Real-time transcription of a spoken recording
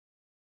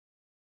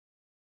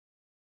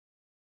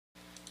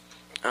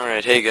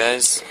Alright, hey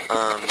guys,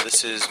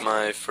 this is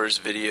my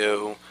first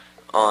video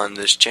on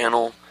this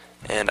channel,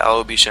 and I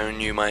will be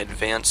showing you my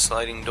advanced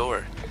sliding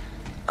door.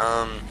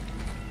 I'm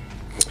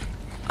just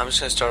going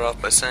to start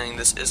off by saying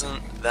this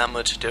isn't that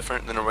much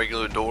different than a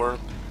regular door,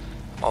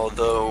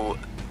 although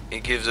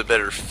it gives a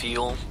better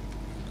feel,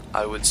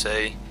 I would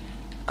say.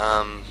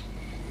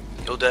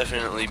 You'll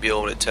definitely be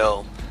able to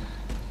tell,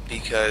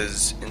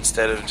 because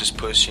instead of just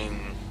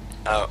pushing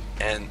out,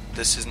 and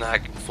this is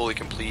not fully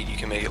complete, you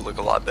can make it look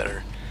a lot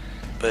better.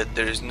 But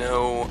there's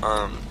no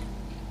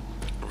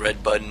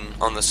red button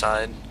on the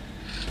side,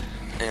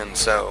 and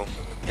so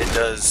it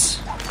does,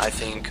 I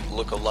think,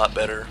 look a lot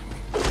better.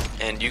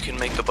 And you can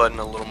make the button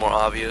a little more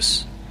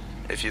obvious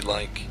if you'd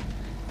like,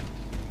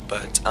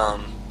 but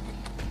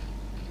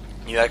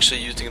you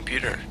actually use the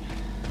computer,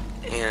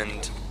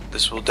 and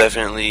this will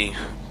definitely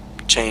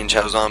change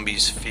how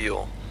zombies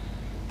feel,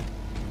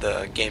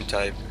 the game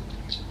type.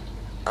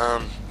 I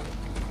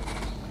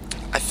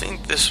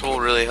think this will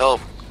really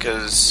help,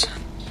 because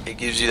it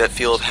gives you that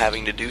feel of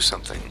having to do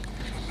something,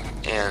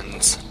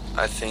 and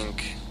I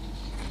think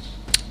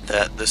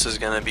that this is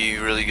going to be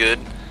really good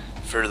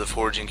for the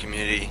forging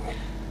community.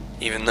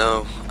 Even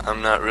though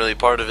I'm not really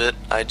part of it,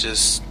 I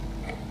just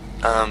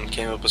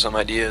came up with some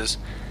ideas,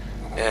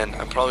 and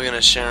I'm probably going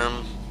to share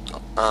them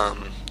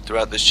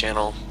throughout this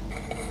channel.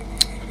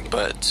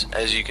 But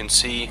as you can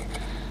see,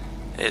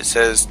 it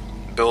says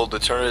build the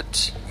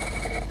turret,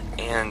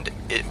 and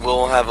it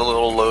will have a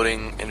little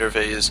loading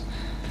interface,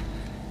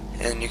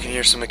 and you can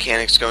hear some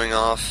mechanics going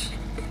off,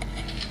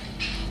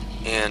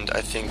 and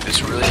I think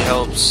this really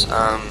helps.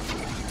 I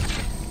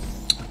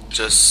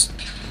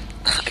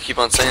keep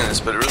on saying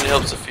this, but it really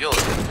helps the feel of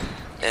it,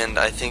 and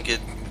I think it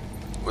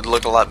would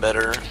look a lot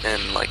better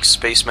in like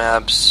space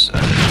maps.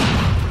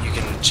 You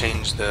can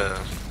change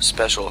the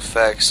special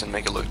effects and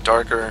make it look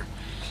darker,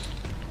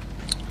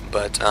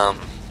 but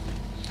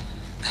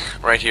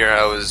right here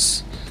I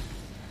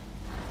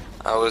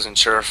wasn't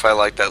sure if I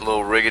liked that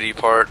little riggedy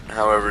part.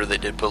 However, they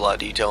did put a lot of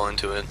detail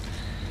into it.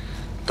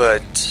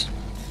 But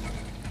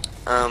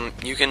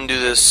you can do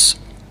this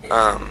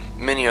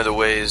many other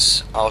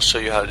ways. I'll show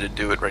you how to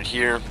do it right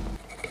here.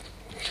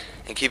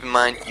 And keep in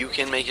mind, you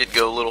can make it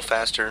go a little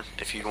faster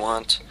if you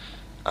want.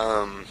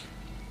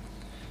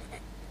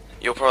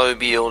 You'll probably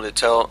be able to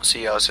tell,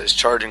 see how it says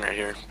charging right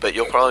here, but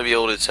you'll probably be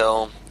able to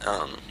tell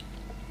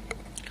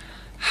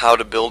how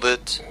to build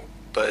it.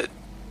 But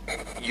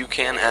you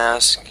can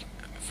ask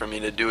for me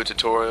to do a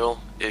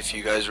tutorial if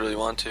you guys really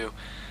want to.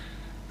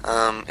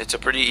 It's a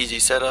pretty easy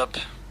setup.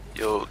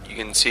 You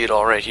can see it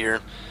all right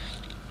here.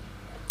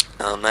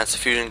 That's the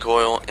fusion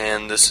coil,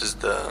 and this is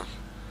the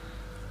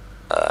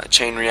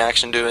chain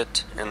reaction to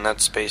it, and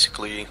that's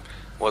basically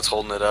what's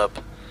holding it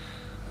up.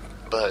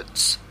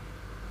 But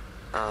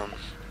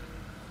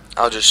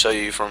I'll just show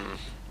you from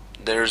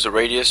there's the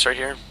radius right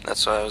here.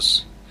 That's what I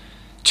was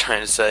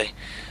trying to say.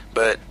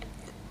 But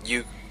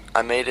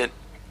I made it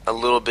a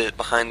little bit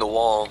behind the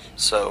wall,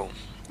 so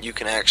you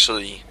can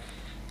actually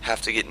have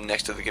to get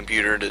next to the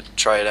computer to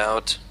try it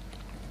out.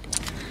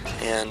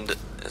 And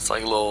it's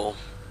like a little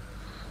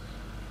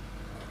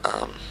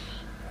I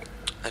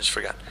just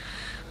forgot,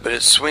 but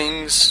it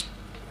swings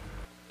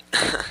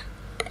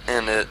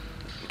and it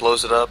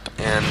blows it up,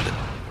 and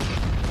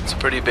it's a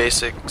pretty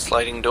basic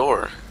sliding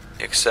door,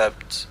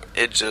 except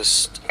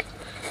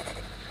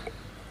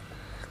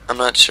I'm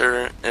not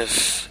sure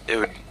if it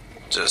would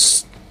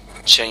just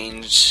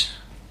change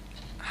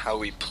how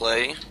we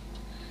play.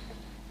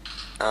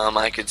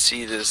 I could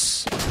see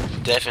this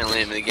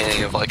definitely in the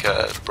beginning of like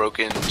a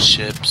broken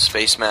ship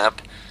space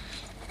map,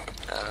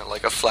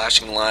 like a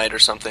flashing light or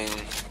something,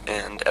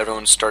 and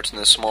everyone starts in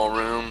this small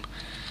room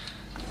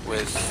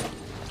with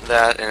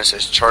that, and it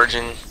says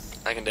charging.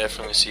 I can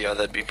definitely see how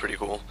that'd be pretty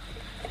cool.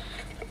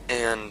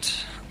 And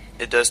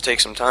it does take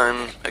some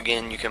time.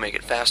 Again, you can make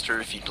it faster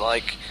if you'd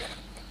like,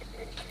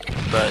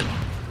 but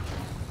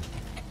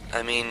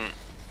I mean,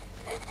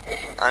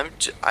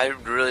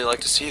 I'd really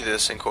like to see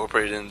this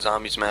incorporated in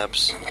zombies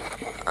maps.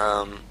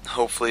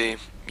 Hopefully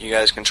you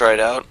guys can try it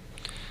out.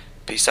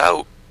 Peace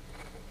out.